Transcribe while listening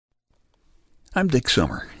I'm Dick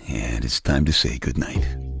Summer, and it's time to say goodnight.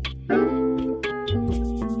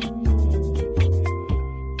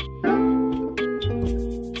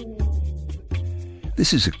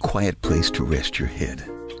 This is a quiet place to rest your head,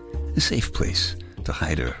 a safe place to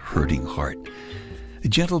hide a hurting heart, a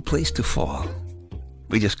gentle place to fall.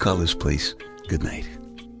 We just call this place goodnight.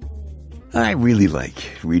 I really like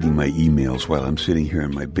reading my emails while I'm sitting here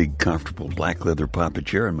in my big, comfortable black leather papa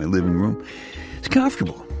chair in my living room. It's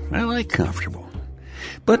comfortable. I like comfortable.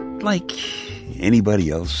 But like anybody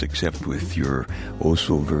else except with your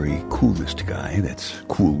oh-so-very coolest guy, that's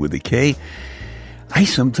cool with a K, I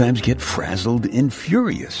sometimes get frazzled and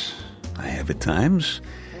furious. I have at times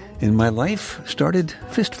in my life started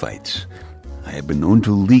fistfights. I have been known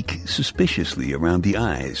to leak suspiciously around the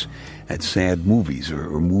eyes at sad movies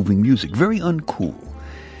or moving music. Very uncool.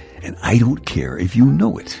 And I don't care if you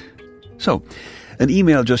know it. So, an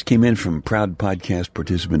email just came in from proud podcast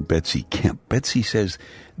participant Betsy Kemp. Betsy says,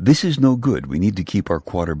 "This is no good. We need to keep our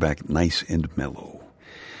quarterback nice and mellow."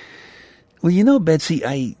 Well, you know, Betsy,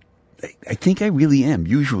 I think I really am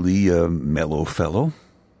usually a mellow fellow.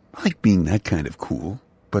 I like being that kind of cool,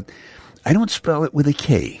 but I don't spell it with a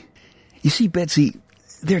K. You see, Betsy,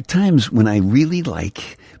 there are times when I really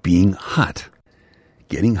like being hot.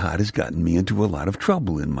 Getting hot has gotten me into a lot of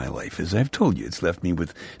trouble in my life. As I've told you, it's left me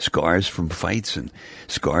with scars from fights and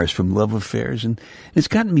scars from love affairs, and it's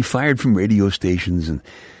gotten me fired from radio stations and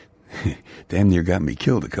damn near got me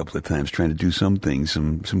killed a couple of times trying to do some things,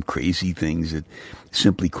 some crazy things that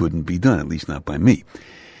simply couldn't be done, at least not by me.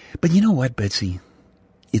 But you know what, Betsy?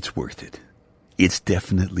 It's worth it. It's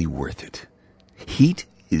definitely worth it. Heat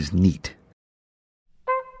is neat.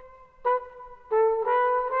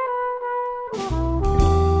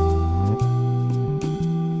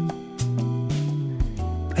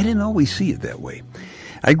 I didn't always see it that way.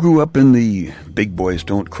 I grew up in the Big Boys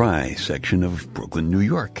Don't Cry section of Brooklyn, New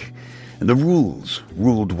York. And the rules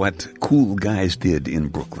ruled what cool guys did in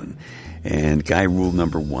Brooklyn. And guy rule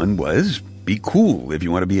number one was, be cool if you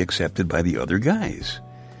want to be accepted by the other guys.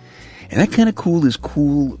 And that kind of cool is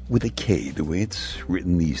cool with a K, the way it's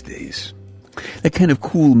written these days. That kind of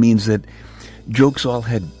cool means that jokes all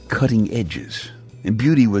had cutting edges. And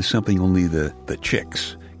beauty was something only the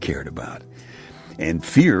chicks cared about. And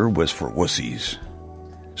fear was for wussies.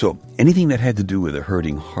 So anything that had to do with a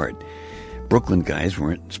hurting heart, Brooklyn guys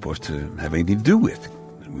weren't supposed to have anything to do with.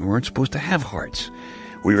 We weren't supposed to have hearts.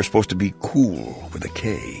 We were supposed to be cool with a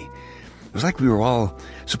K. It was like we were all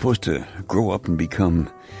supposed to grow up and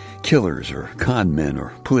become killers or con men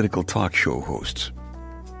or political talk show hosts.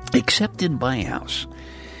 Except in my house.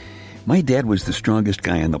 My dad was the strongest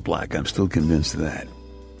guy on the block. I'm still convinced of that.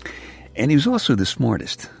 And he was also the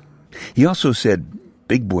smartest. He also said,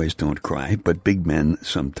 big boys don't cry, but big men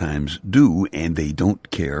sometimes do, and they don't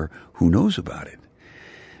care who knows about it.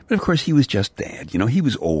 But of course, he was just Dad. You know, he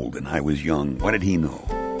was old and I was young. What did he know?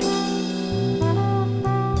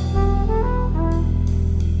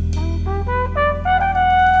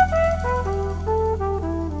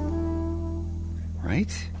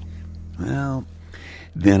 Right? Well,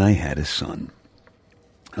 then I had a son.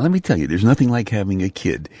 Now, let me tell you, there's nothing like having a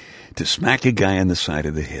kid to smack a guy on the side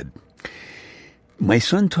of the head. My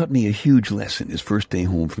son taught me a huge lesson his first day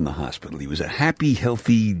home from the hospital. He was a happy,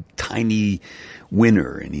 healthy, tiny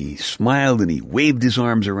winner, and he smiled and he waved his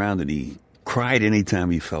arms around and he cried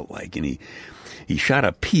anytime he felt like. And he shot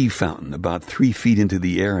a pea fountain about 3 feet into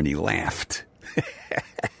the air and he laughed.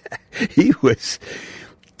 He was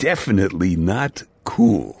definitely not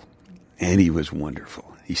cool, and he was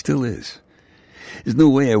wonderful. He still is. There's no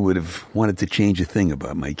way I would have wanted to change a thing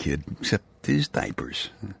about my kid, except his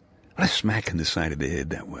diapers. What a smack in the side of the head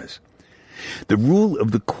that was. The rule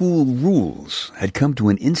of the cool rules had come to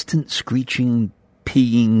an instant screeching,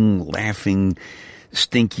 peeing, laughing,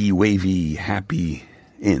 stinky, wavy, happy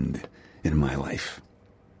end in my life.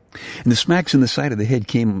 And the smacks in the side of the head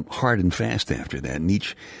came hard and fast after that, and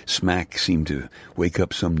each smack seemed to wake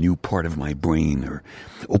up some new part of my brain or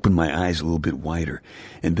open my eyes a little bit wider.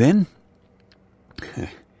 And then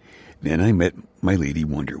I met my lady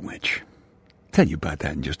Wonder Wench. Tell you about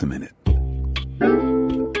that in just a minute.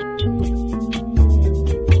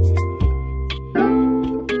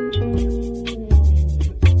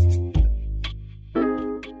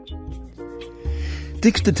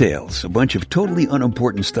 Dick's Details, a bunch of totally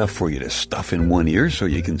unimportant stuff for you to stuff in one ear so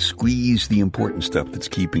you can squeeze the important stuff that's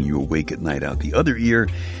keeping you awake at night out the other ear,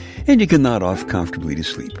 and you can nod off comfortably to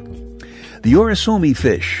sleep. The Orisomi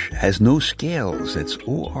fish has no scales. That's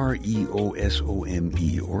Oreosome.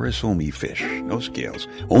 Orisomi fish. No scales.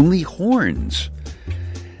 Only horns.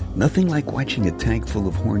 Nothing like watching a tank full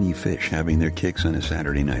of horny fish having their kicks on a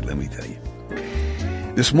Saturday night, let me tell you.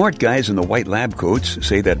 The smart guys in the white lab coats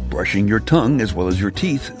say that brushing your tongue as well as your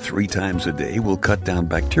teeth 3 times a day will cut down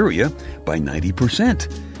bacteria by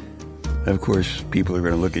 90%. Of course, people are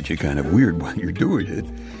going to look at you kind of weird while you're doing it.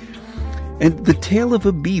 And the tail of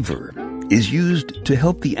a beaver is used to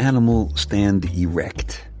help the animal stand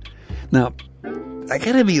erect. Now, I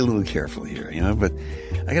gotta be a little careful here, but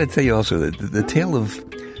I gotta tell you also that the tail of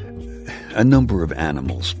a number of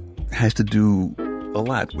animals has to do a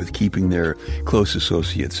lot with keeping their close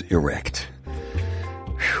associates erect.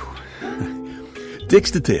 Whew.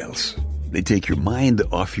 Dicks to tails. They take your mind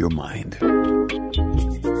off your mind.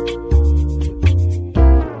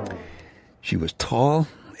 She was tall,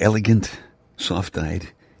 elegant, soft-eyed,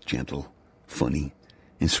 gentle, funny,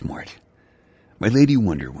 and smart. My lady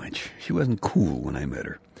Wonder Wench. She wasn't cool when I met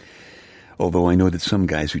her. Although I know that some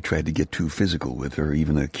guys who tried to get too physical with her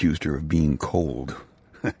even accused her of being cold.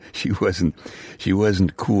 She wasn't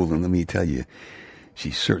cool, and let me tell you,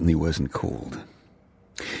 she certainly wasn't cold.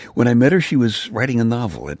 When I met her, she was writing a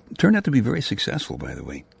novel. It turned out to be very successful, by the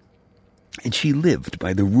way. And she lived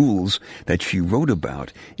by the rules that she wrote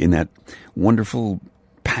about in that wonderful,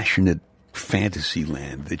 passionate fantasy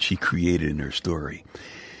land that she created in her story.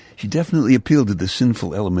 She definitely appealed to the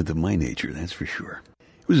sinful element of my nature, that's for sure.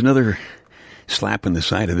 It was another slap in the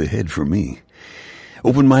side of the head for me.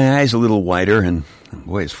 Opened my eyes a little wider, and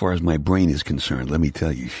boy, as far as my brain is concerned, let me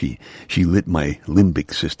tell you, she lit my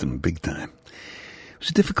limbic system big time. It was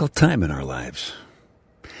a difficult time in our lives.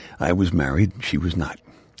 I was married, she was not.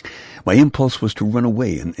 My impulse was to run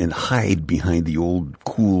away and hide behind the old,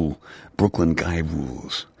 cool Brooklyn guy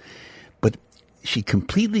rules. But she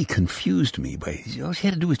completely confused me by, all she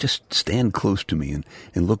had to do was just stand close to me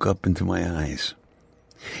and look up into my eyes.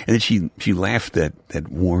 And then she laughed that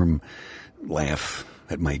warm laugh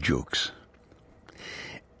at my jokes.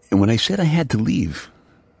 And when I said I had to leave,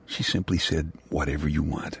 she simply said, whatever you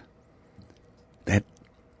want. That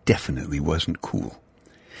definitely wasn't cool.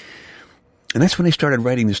 And that's when I started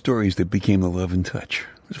writing the stories that became The Love and Touch.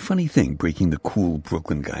 It was a funny thing, breaking the cool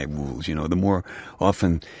Brooklyn guy rules. The more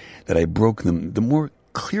often that I broke them, the more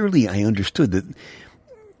clearly I understood that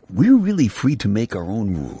we're really free to make our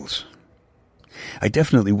own rules. I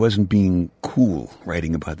definitely wasn't being cool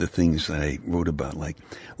writing about the things that I wrote about, like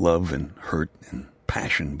love and hurt and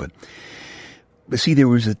passion. But see, there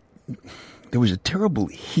was a terrible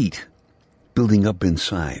heat building up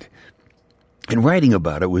inside. And writing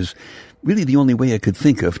about it was really the only way I could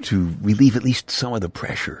think of to relieve at least some of the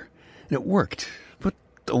pressure. And it worked, but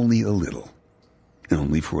only a little. And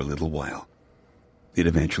only for a little while. It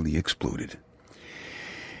eventually exploded.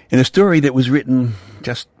 And a story that was written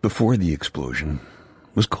just before the explosion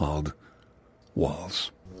was called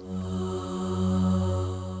Walls.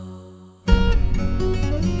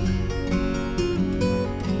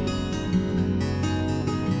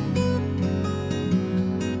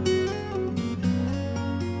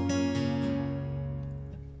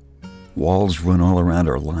 Walls run all around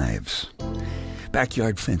our lives.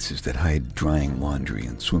 Backyard fences that hide drying laundry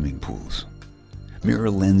and swimming pools.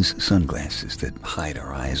 Mirror lens sunglasses that hide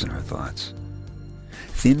our eyes and our thoughts.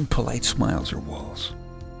 Thin, polite smiles are walls.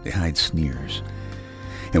 They hide sneers.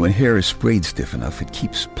 And when hair is sprayed stiff enough, it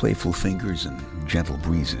keeps playful fingers and gentle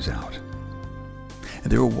breezes out.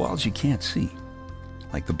 And there are walls you can't see,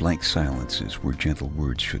 like the blank silences where gentle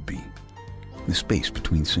words should be, the space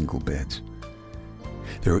between single beds.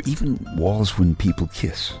 There are even walls when people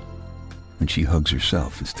kiss, when she hugs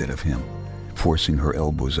herself instead of him, forcing her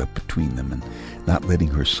elbows up between them and not letting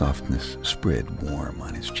her softness spread warm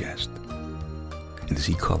on his chest. And does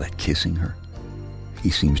he call that kissing her? He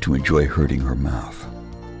seems to enjoy hurting her mouth.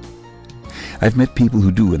 I've met people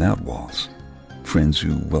who do without walls. Friends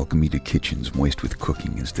who welcome me to kitchens moist with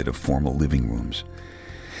cooking instead of formal living rooms.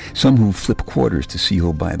 Some who flip quarters to see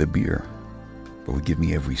who'll buy the beer, but would give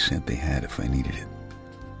me every cent they had if I needed it.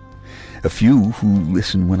 A few who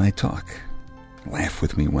listen when I talk, laugh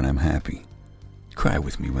with me when I'm happy, cry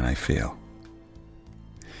with me when I fail.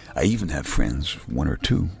 I even have friends, one or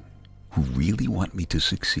two, who really want me to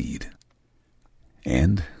succeed.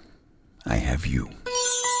 And I have you.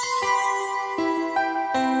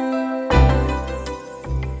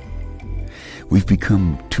 We've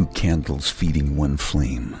become two candles feeding one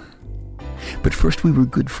flame. But first we were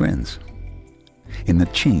good friends. And the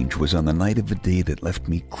change was on the night of a day that left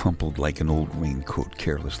me crumpled like an old raincoat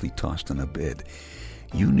carelessly tossed on a bed.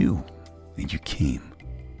 You knew, and you came.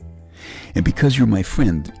 And because you're my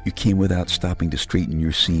friend, you came without stopping to straighten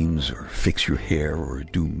your seams or fix your hair or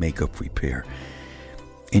do makeup repair.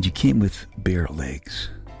 And you came with bare legs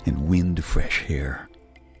and wind-fresh hair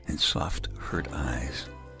and soft, hurt eyes.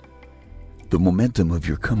 The momentum of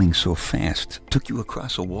your coming so fast took you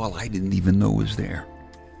across a wall I didn't even know was there.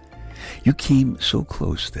 You came so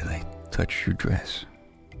close that I touched your dress.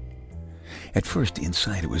 At first,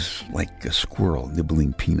 inside it was like a squirrel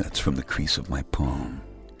nibbling peanuts from the crease of my palm.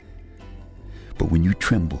 But when you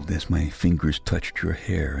trembled as my fingers touched your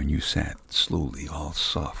hair and you sat slowly, all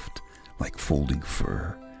soft, like folding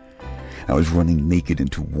fur, I was running naked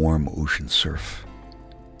into warm ocean surf.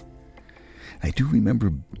 I do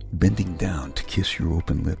remember bending down to kiss your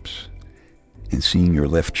open lips and seeing your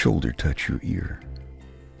left shoulder touch your ear.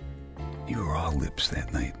 You were all lips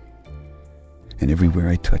that night, and everywhere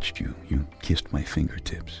I touched you, you kissed my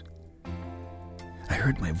fingertips. I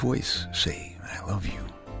heard my voice say, "I love you."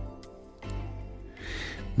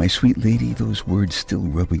 My sweet lady, those words still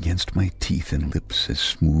rub against my teeth and lips as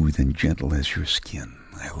smooth and gentle as your skin.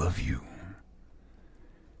 I love you.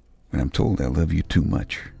 But I'm told I love you too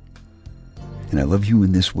much. And I love you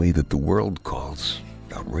in this way that the world calls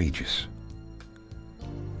outrageous.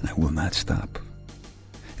 And I will not stop.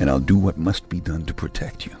 And I'll do what must be done to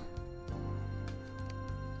protect you.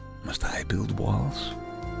 Must I build walls?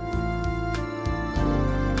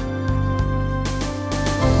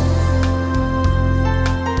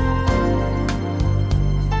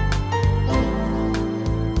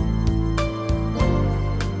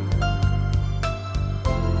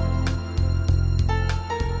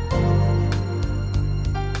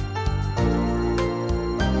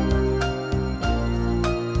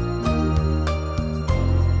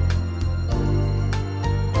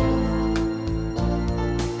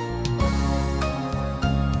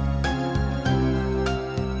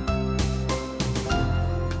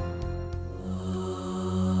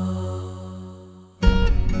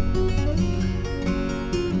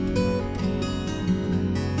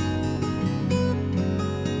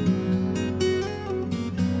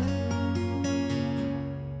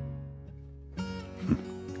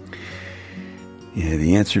 Yeah,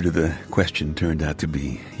 the answer to the question turned out to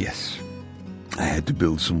be yes. I had to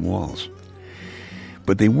build some walls.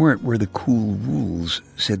 But they weren't where the cool rules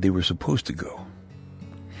said they were supposed to go.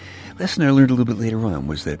 Lesson I learned a little bit later on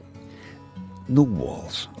was that no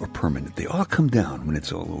walls are permanent. They all come down when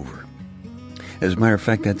it's all over. As a matter of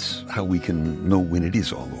fact, that's how we can know when it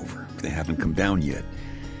is all over. If they haven't come down yet,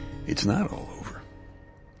 it's not all over.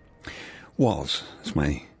 Walls is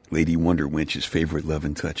my Lady Wonder Wench's favorite love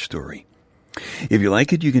and touch story. If you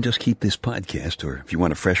like it, you can just keep this podcast, or if you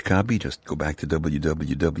want a fresh copy, just go back to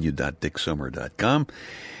www.dicksummer.com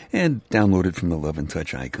and download it from the Love and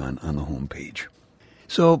Touch icon on the home page.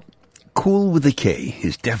 So, cool with a K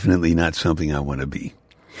is definitely not something I want to be.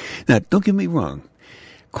 Now, don't get me wrong.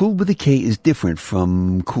 Cool with a K is different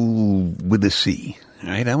from cool with a C. All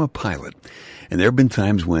right, I'm a pilot, and there have been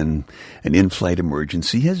times when an in-flight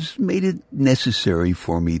emergency has made it necessary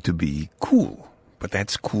for me to be cool. But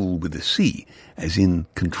that's cool with a C, as in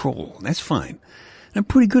control. That's fine. I'm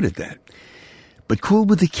pretty good at that. But cool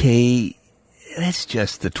with a K, that's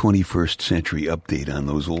just the 21st century update on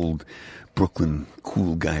those old Brooklyn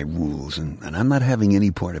cool guy rules, and I'm not having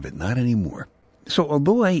any part of it, not anymore. So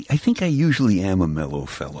although I think I usually am a mellow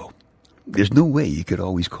fellow, there's no way you could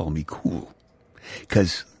always call me cool.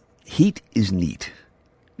 'Cause heat is neat,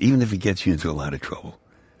 even if it gets you into a lot of trouble.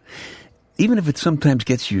 Even if it sometimes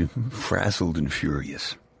gets you frazzled and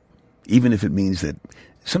furious. Even if it means that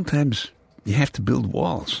sometimes you have to build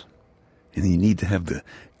walls. And you need to have the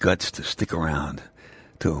guts to stick around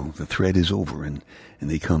till the thread is over and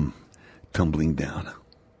they come tumbling down.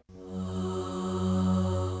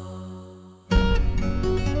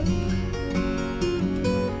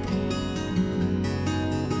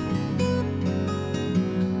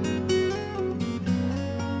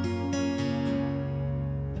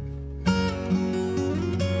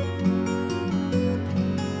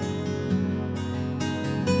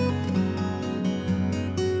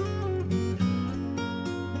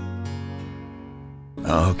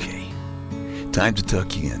 Okay, time to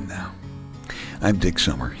tuck you in now. I'm Dick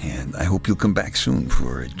Summer, and I hope you'll come back soon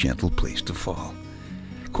for a gentle place to fall.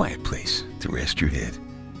 Quiet place to rest your head.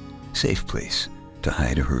 Safe place to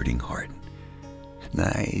hide a hurting heart.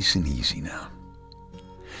 Nice and easy now.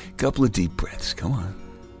 Couple of deep breaths, come on.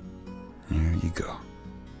 There you go.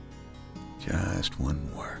 Just one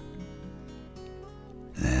more.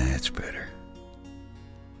 That's better.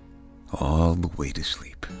 All the way to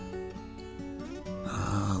sleep.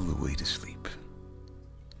 All the way to sleep.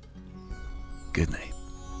 Good night.